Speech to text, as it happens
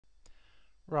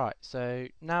Right, so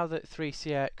now that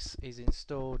 3CX is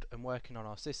installed and working on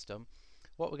our system,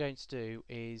 what we're going to do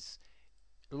is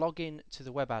log in to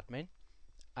the web admin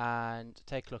and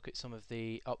take a look at some of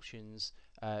the options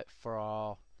for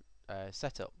our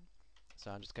setup.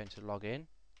 So I'm just going to log in,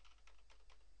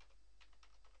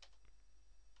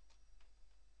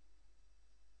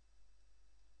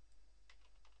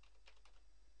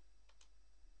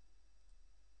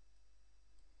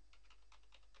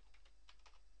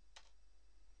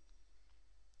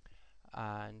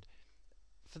 and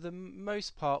for the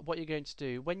most part what you're going to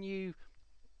do when you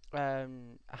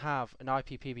have an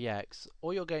IPPBX,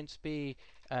 all you're going to be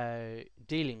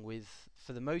dealing with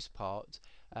for the most part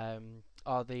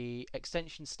are the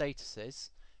extension statuses.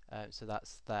 So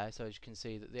that's there. So as you can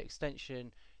see that the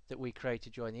extension that we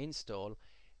created during the install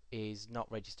is not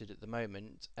registered at the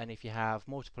moment, and if you have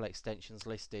multiple extensions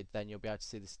listed, then you'll be able to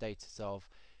see the status of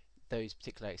those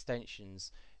particular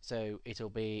extensions. So it'll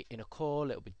be in a call,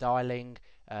 it'll be dialing,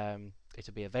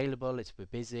 it'll be available, it'll be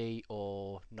busy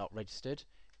or not registered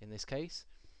in this case.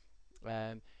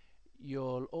 Um,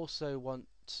 you'll also want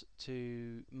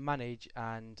to manage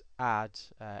and add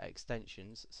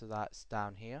extensions, so that's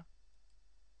down here.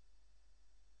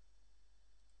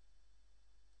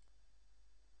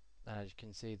 As you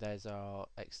can see, there's our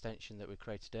extension that we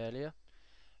created earlier.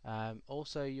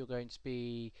 Also, you're going to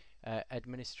be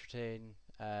administrating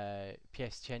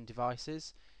PSTN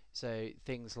devices, so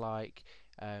things like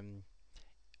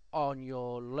on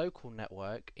your local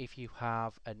network, if you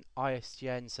have an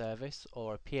ISDN service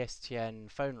or a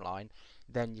PSTN phone line,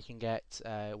 then you can get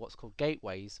what's called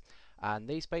gateways, and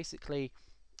these basically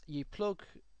you plug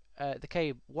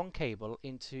one cable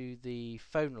into the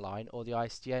phone line or the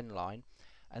ISDN line,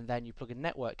 and then you plug a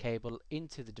network cable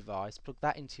into the device, plug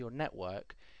that into your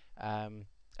network, and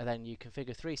then you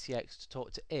configure 3CX to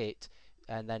talk to it,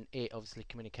 and then it obviously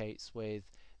communicates with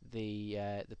the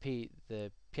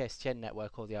PSTN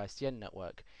network or the ISDN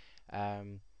network.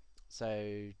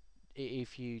 So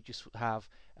if you just have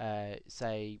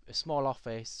say a small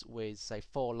office with say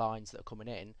 4 lines that are coming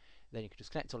in, then you can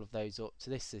just connect all of those up to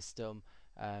this system.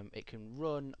 It can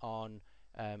run on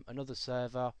another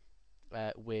server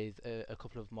with a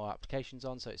couple of more applications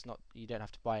on, so it's not, you don't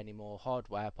have to buy any more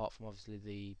hardware apart from obviously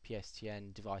the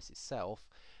PSTN device itself,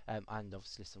 and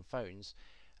obviously some phones.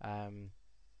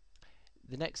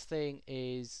 The next thing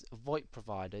is VoIP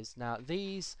providers. Now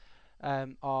these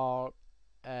are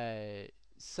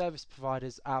service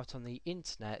providers out on the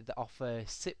internet that offer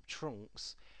SIP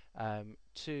trunks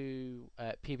to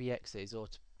PBXs or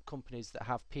to companies that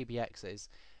have PBXs,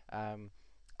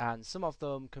 and some of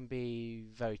them can be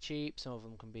very cheap, some of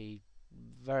them can be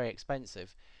very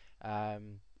expensive.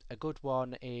 A good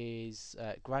one is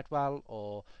Gradwell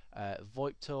or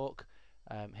VoIPtalk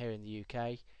here in the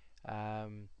UK.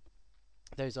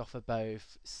 Those offer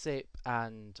both SIP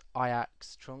and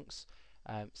IAX trunks.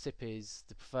 SIP is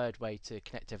the preferred way to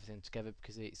connect everything together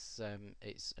because it's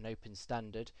an open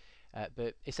standard.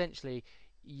 But essentially,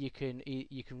 you can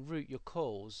route your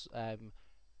calls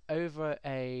over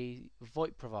a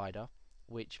VoIP provider,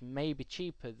 which may be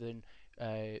cheaper than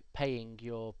paying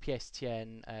your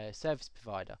PSTN service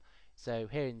provider. So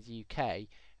here in the UK,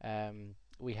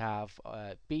 we have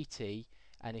BT,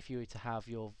 and if you were to have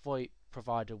your VoIP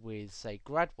provider with say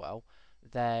Gradwell,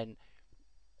 then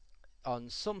on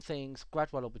some things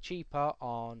Gradwell will be cheaper,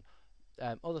 on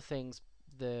other things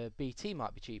the BT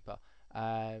might be cheaper.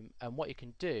 And what you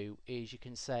can do is you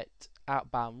can set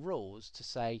outbound rules to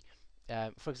say,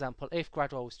 for example, if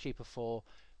Gradwell was cheaper for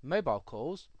mobile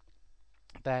calls,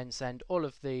 then send all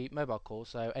of the mobile calls,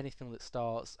 so anything that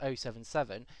starts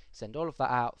 077, send all of that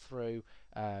out through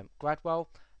Gradwell.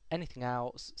 Anything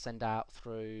else, send out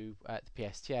through the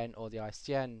PSTN or the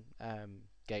ISDN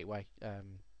gateway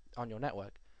on your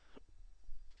network.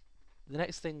 The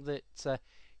next thing that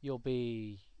you'll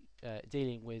be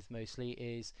dealing with mostly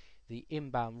is the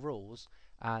inbound rules,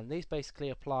 and these basically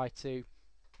apply to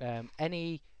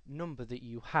any number that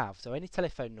you have. So any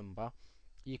telephone number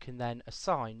you can then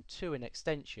assign to an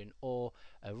extension or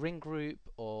a ring group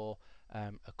or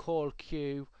a call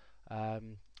queue,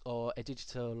 or a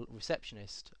digital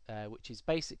receptionist, which is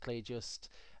basically just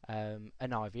an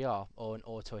IVR or an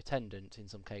auto attendant in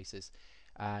some cases.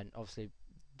 And obviously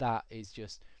that is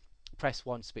just press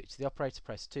 1 to speak to the operator,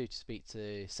 press 2 to speak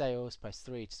to sales, press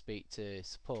 3 to speak to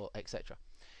support, etc.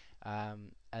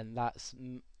 And that's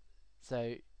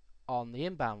so on the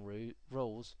inbound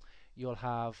rules, you'll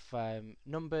have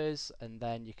numbers, and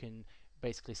then you can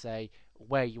basically say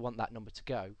where you want that number to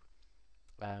go.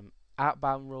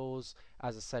 Outbound rules,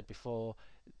 as I said before,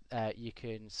 you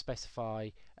can specify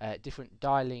different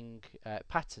dialing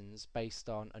patterns based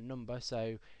on a number.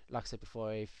 So, like I said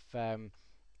before, if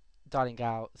dialing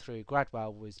out through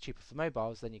Gradwell was cheaper for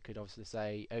mobiles, then you could obviously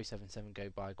say 077 go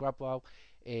by Gradwell.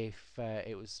 If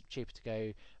it was cheaper to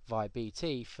go via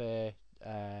BT for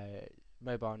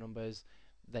mobile numbers,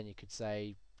 then you could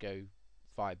say go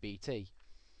via BT.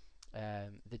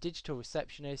 The digital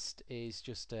receptionist is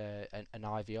just an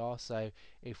IVR, so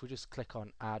if we just click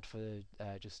on add for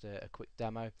just a quick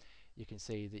demo, you can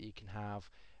see that you can have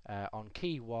on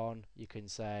key 1 you can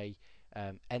say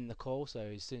end the call, so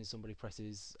as soon as somebody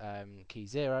presses key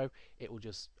 0 it will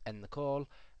just end the call.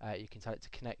 You can tell it to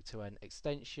connect to an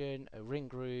extension, a ring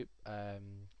group, a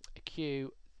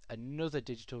queue, another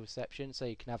digital reception, so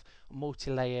you can have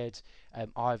multi-layered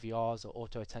IVRs or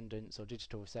auto attendants or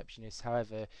digital receptionists,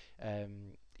 however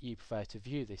you prefer to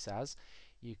view this as.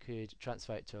 You could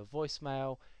transfer it to a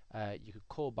voicemail, you could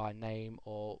call by name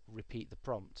or repeat the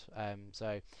prompt.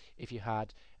 So if you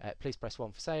had please press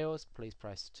 1 for sales, please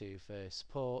press 2 for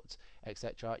support,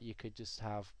 etc., you could just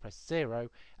have press 0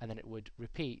 and then it would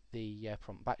repeat the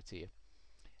prompt back to you.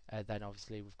 Then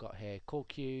obviously we've got here call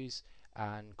queues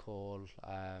and call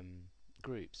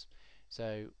groups.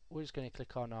 So we're just going to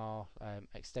click on our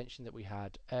extension that we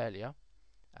had earlier,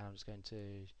 and I'm just going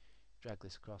to drag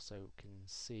this across so we can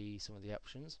see some of the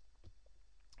options.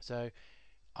 So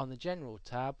on the general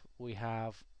tab we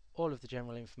have all of the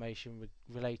general information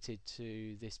related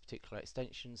to this particular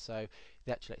extension, so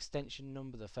the actual extension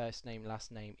number, the first name,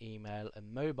 last name, email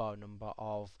and mobile number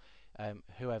of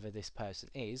whoever this person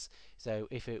is. So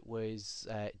if it was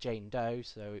Jane Doe,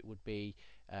 so it would be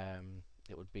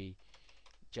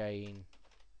Jane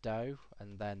Doe,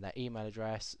 and then their email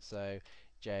address, so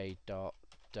j.doe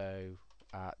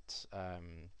at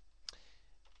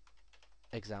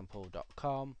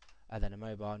example.com, and then a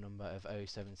mobile number of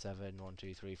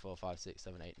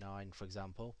 07712345678 for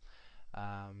example.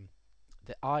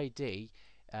 The ID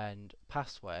and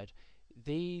password,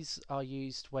 these are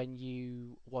used when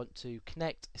you want to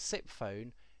connect a SIP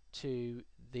phone to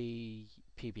the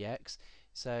PBX.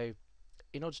 So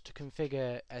in order to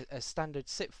configure a standard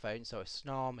SIP phone, so a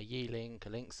SNOM, a Yealink, a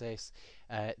Linksys,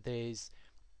 there's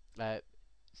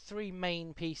 3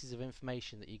 main pieces of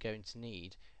information that you're going to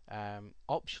need.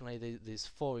 Optionally, there's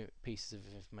 4 pieces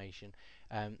of information.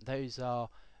 Those are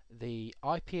the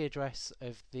IP address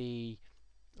of the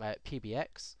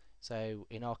PBX. So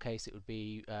in our case, it would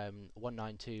be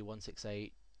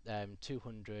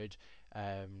 192.168.200,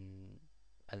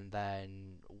 and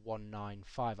then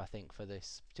 195, I think, for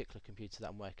this particular computer that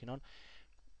I'm working on.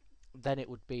 Then it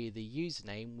would be the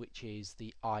username, which is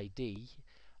the ID,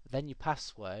 then your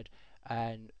password,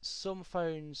 and some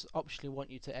phones optionally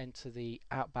want you to enter the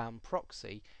outbound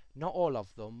proxy, not all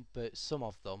of them but some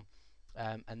of them,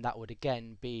 and that would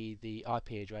again be the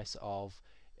IP address of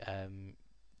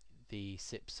the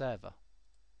SIP server.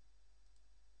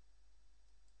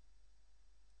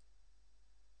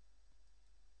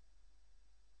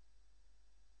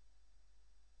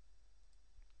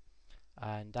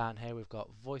 And down here we've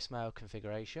got voicemail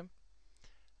configuration,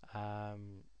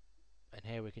 and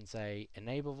here we can say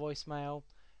enable voicemail,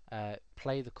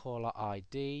 play the caller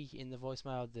ID in the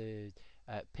voicemail, the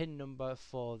PIN number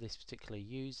for this particular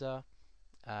user,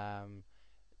 and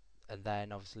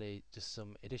then obviously just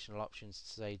some additional options to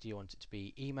say, do you want it to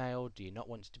be emailed, do you not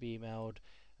want it to be emailed,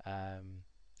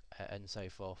 and so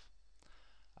forth.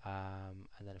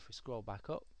 And then if we scroll back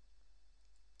up,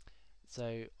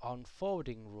 so on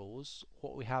forwarding rules,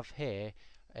 what we have here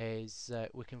is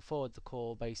we can forward the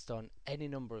call based on any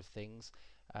number of things.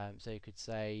 So you could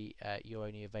say you're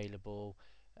only available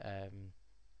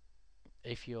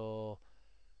if you're,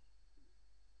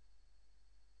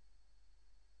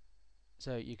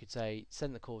 so you could say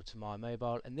send the call to my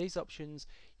mobile, and these options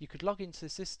you could log into the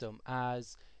system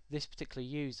as this particular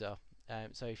user.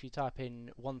 So if you type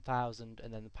in 1000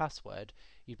 and then the password,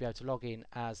 you'd be able to log in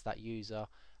as that user,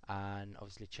 and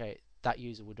obviously that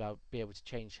user would be able to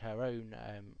change her own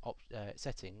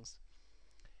settings.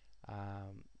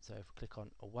 So if we click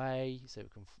on away, so we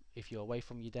can if you're away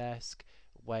from your desk,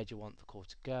 where do you want the call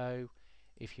to go?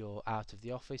 If you're out of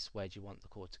the office, where do you want the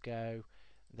call to go?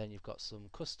 Then you've got some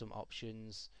custom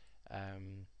options,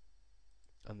 and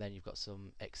then you've got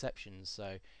some exceptions.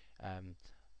 So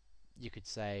you could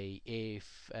say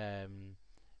if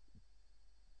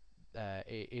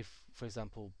for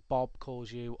example Bob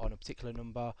calls you on a particular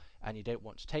number and you don't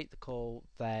want to take the call,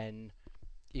 then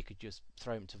you could just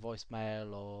throw him to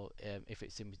voicemail, or if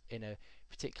it's in a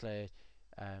particular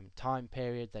time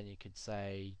period, then you could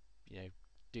say,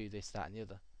 do this, that and the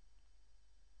other.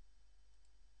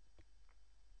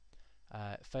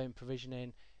 Phone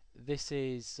provisioning, this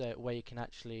is where you can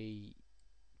actually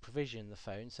provision the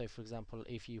phone. So for example,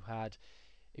 if you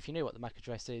knew what the MAC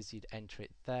address is, you'd enter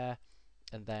it there,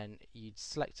 and then you'd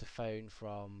select a phone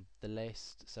from the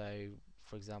list. So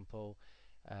for example,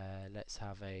 let's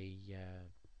have a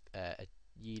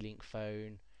Yeelink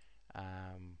phone,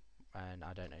 and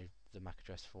I don't know the MAC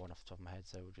address for one off the top of my head,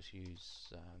 so we'll just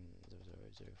use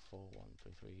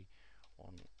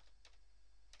 000413331.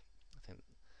 I think,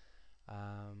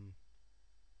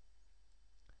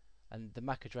 and the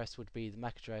MAC address would be the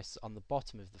MAC address on the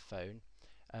bottom of the phone.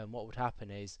 What would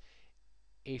happen is,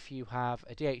 if you have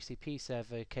a DHCP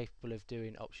server capable of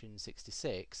doing option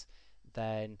 66,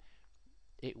 then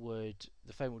the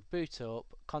phone would boot up,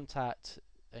 contact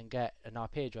and get an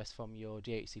IP address from your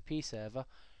DHCP server.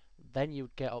 Then you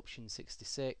would get option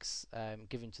 66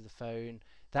 given to the phone.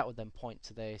 That would then point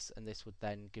to this, and this would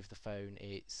then give the phone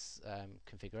its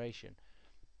configuration.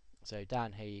 So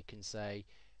down here you can say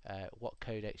what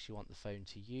codecs you want the phone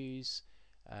to use.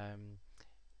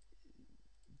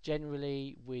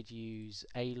 Generally we'd use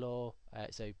ALAW,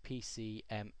 so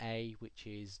PCMA, which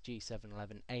is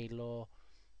G711 ALAW,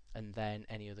 and then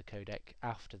any other codec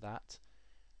after that.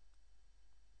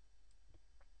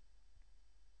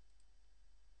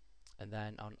 And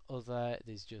then on other,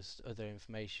 there's just other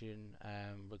information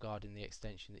regarding the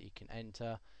extension that you can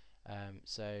enter.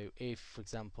 So if, for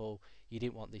example, you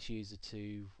didn't want this user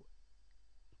to,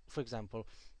 for example,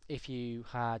 if you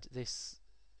had this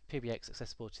PBX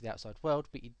accessible to the outside world,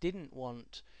 but you didn't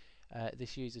want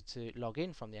this user to log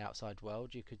in from the outside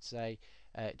world, you could say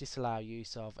disallow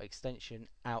use of extension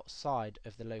outside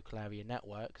of the local area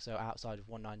network, so outside of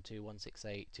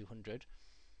 192.168.200,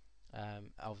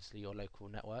 obviously your local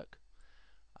network.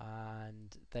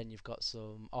 And then you've got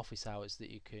some office hours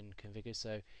that you can configure.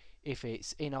 So if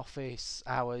it's in office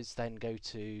hours, then go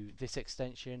to this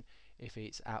extension. If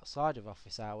it's outside of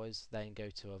office hours, then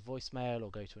go to a voicemail or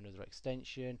go to another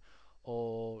extension,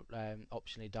 or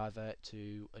optionally divert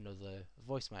to another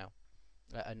voicemail,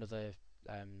 another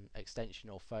extension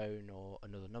or phone or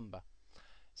another number.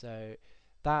 So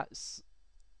that's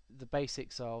the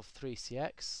basics of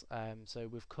 3CX. So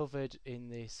we've covered in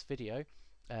this video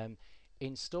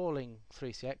installing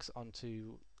 3CX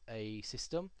onto a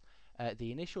system,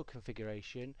 the initial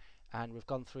configuration, and we've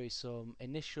gone through some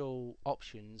initial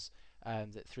options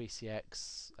that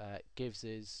 3CX gives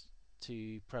us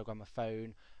to program a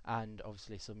phone, and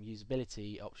obviously some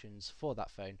usability options for that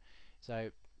phone.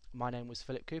 So my name was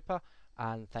Philip Cooper,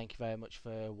 and thank you very much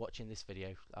for watching this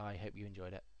video. I hope you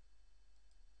enjoyed it.